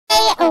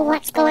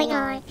what's going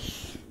on.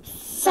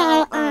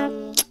 So,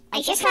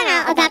 I just found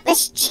out about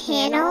this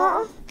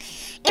channel,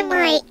 and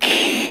like,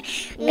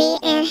 me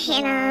and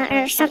Hannah,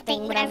 or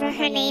something, whatever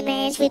her name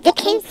is, we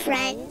became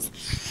friends,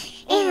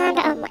 and,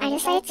 I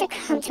decided to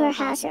come to her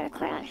house and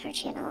record on her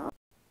channel.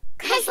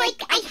 Cause,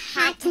 like, I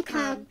had to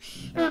come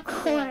and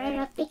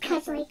record,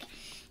 because, like,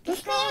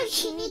 this girl,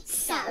 she needs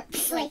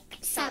subs,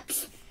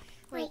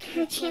 like,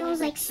 her channel's,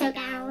 like, so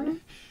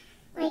down.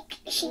 Like,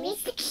 she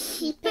needs to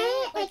keep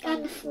it, like,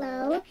 on the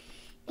flow,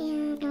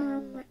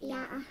 and,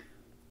 yeah.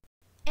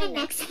 In the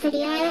next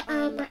video,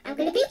 I'm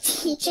gonna be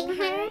teaching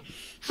her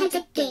how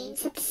to gain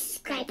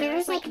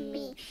subscribers like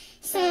me.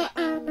 So,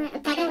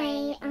 by the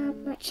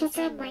way, just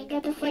a reminder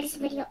before this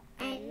video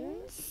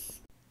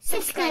ends,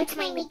 subscribe to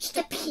my MEECH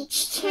Da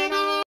Peach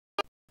channel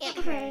and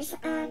hers.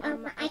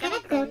 I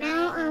gotta go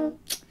now.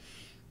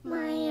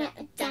 My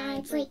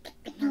dad's like,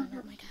 no,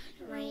 not my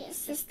dad, my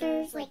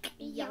sister's like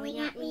yelling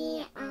at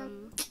me.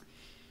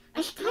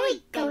 I should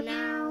probably go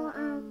now.